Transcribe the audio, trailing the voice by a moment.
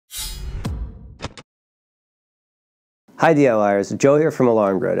Hi DIYers, Joe here from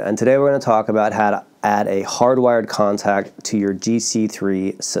Alarm Grid, and today we're going to talk about how to add a hardwired contact to your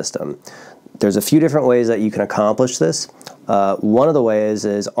GC3 system. There's a few different ways that you can accomplish this. One of the ways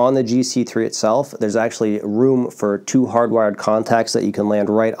is on the GC3 itself, there's actually room for two hardwired contacts that you can land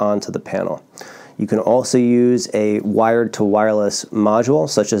right onto the panel. You can also use a wired to wireless module,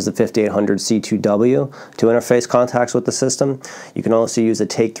 such as the 5800 C2W, to interface contacts with the system. You can also use a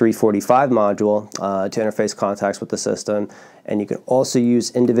Take 345 module to interface contacts with the system. And you can also use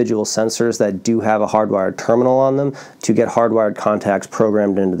individual sensors that do have a hardwired terminal on them to get hardwired contacts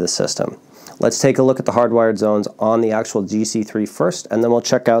programmed into the system. Let's take a look at the hardwired zones on the actual GC3 first, and then we'll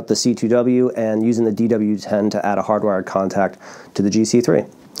check out the C2W and using the DW10 to add a hardwired contact to the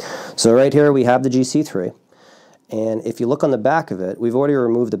GC3. So right here we have the GC3, and if you look on the back of it, we've already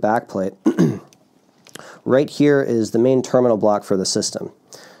removed the back plate. Right here is the main terminal block for the system.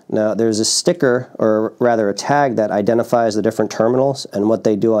 Now there's a sticker, or rather a tag, that identifies the different terminals and what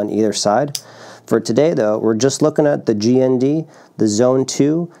they do on either side. For today though, we're just looking at the GND, the Zone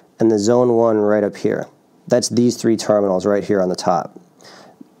 2, and the Zone 1 right up here. That's these three terminals right here on the top.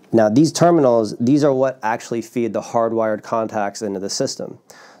 Now these terminals, these are what actually feed the hardwired contacts into the system.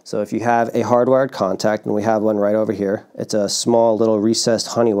 So if you have a hardwired contact, and we have one right over here, it's a small little recessed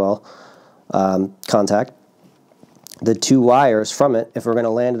Honeywell contact. The two wires from it, if we're going to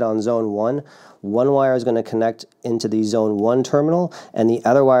land it on Zone 1, one wire is going to connect into the Zone 1 terminal, and the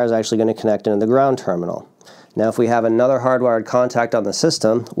other wire is actually going to connect into the ground terminal. Now if we have another hardwired contact on the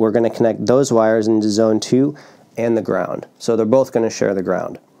system, we're going to connect those wires into Zone 2 and the ground. So they're both going to share the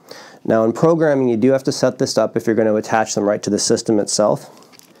ground. Now in programming, you do have to set this up if you're going to attach them right to the system itself.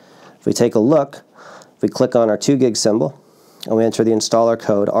 If we take a look, if we click on our 2GIG symbol and we enter the installer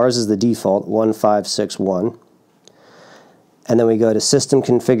code, ours is the default 1561, and then we go to System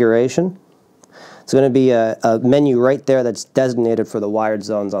Configuration. It's going to be a menu right there that's designated for the wired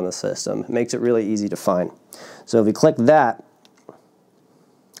zones on the system. It makes it really easy to find. So if we click that,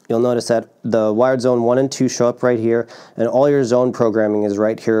 you'll notice that the wired zone 1 and 2 show up right here, and all your zone programming is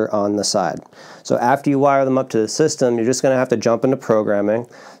right here on the side. So after you wire them up to the system, you're just going to have to jump into programming,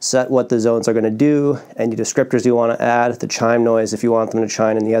 set what the zones are going to do, any descriptors you want to add, the chime noise if you want them to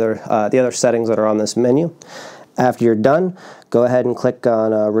chime, and the other settings that are on this menu. After you're done, go ahead and click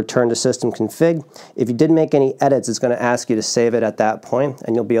on Return to System Config. If you did make any edits, it's going to ask you to save it at that point,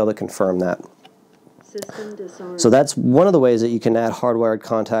 and you'll be able to confirm that. So that's one of the ways that you can add hardwired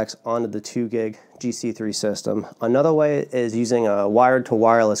contacts onto the 2GIG GC3 system. Another way is using a wired to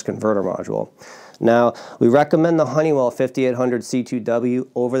wireless converter module. Now, we recommend the Honeywell 5800 C2W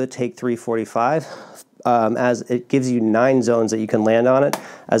over the Take 345 as it gives you 9 zones that you can land on it,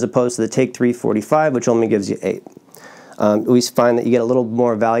 as opposed to the Take 345, which only gives you 8. We find that you get a little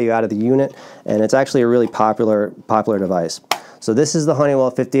more value out of the unit, and it's actually a really popular device. So this is the Honeywell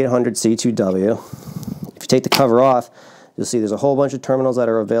 5800 C2W. If you take the cover off, you'll see there's a whole bunch of terminals that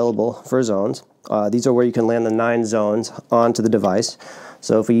are available for zones. These are where you can land the 9 zones onto the device.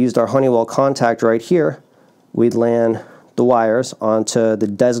 So if we used our Honeywell contact right here, we'd land the wires onto the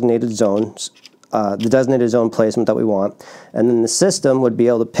designated zones, the designated zone placement that we want, and then the system would be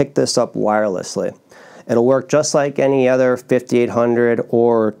able to pick this up wirelessly. It'll work just like any other 5800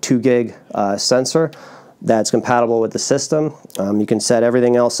 or 2GIG sensor that's compatible with the system. You can set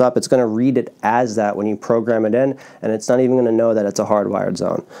everything else up. It's going to read it as that when you program it in, and it's not even going to know that it's a hardwired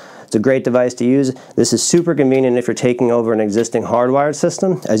zone. It's a great device to use. This is super convenient if you're taking over an existing hardwired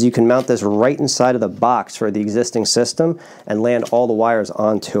system, as you can mount this right inside of the box for the existing system and land all the wires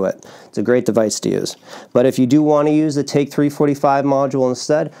onto it. It's a great device to use. But if you do want to use the Take 345 module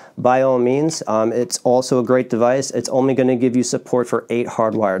instead, by all means, it's also a great device. It's only going to give you support for 8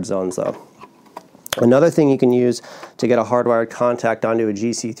 hardwired zones though. Another thing you can use to get a hardwired contact onto a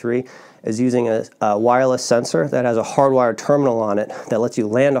GC3 is using a wireless sensor that has a hardwired terminal on it that lets you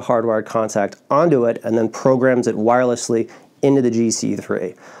land a hardwired contact onto it and then programs it wirelessly into the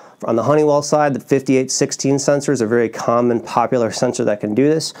GC3. On the Honeywell side, the 5816 sensor is a very common, popular sensor that can do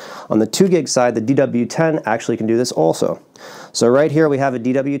this. On the 2GIG side, the DW10 actually can do this also. So right here we have a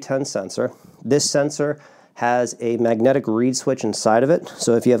DW10 sensor. This sensor has a magnetic reed switch inside of it.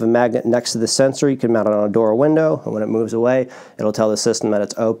 So if you have a magnet next to the sensor, you can mount it on a door or window, and when it moves away, it'll tell the system that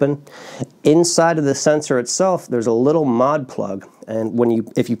it's open. Inside of the sensor itself, there's a little mod plug, and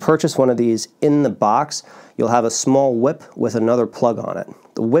if you purchase one of these in the box, you'll have a small whip with another plug on it.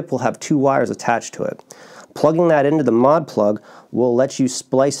 The whip will have 2 wires attached to it. Plugging that into the mod plug will let you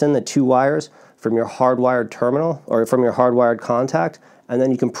splice in the 2 wires from your hardwired terminal, or from your hardwired contact, and then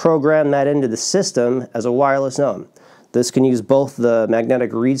you can program that into the system as a wireless zone. This can use both the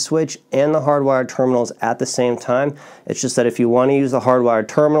magnetic reed switch and the hardwired terminals at the same time. It's just that if you want to use the hardwired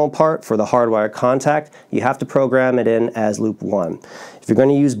terminal part for the hardwired contact, you have to program it in as loop 1. If you're going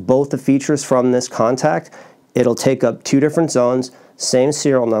to use both the features from this contact, it'll take up 2 different zones, same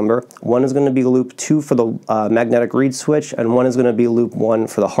serial number. One is going to be loop 2 for the magnetic reed switch, and one is going to be loop 1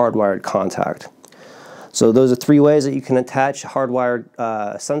 for the hardwired contact. So those are 3 ways that you can attach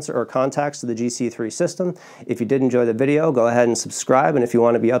hardwired sensor or contacts to the GC3 system. If you did enjoy the video, go ahead and subscribe, and if you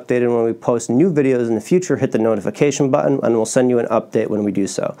want to be updated when we post new videos in the future, hit the notification button and we'll send you an update when we do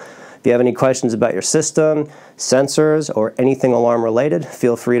so. If you have any questions about your system, sensors, or anything alarm related,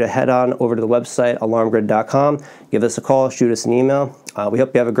 feel free to head on over to the website alarmgrid.com, give us a call, shoot us an email. We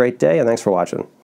hope you have a great day, and thanks for watching.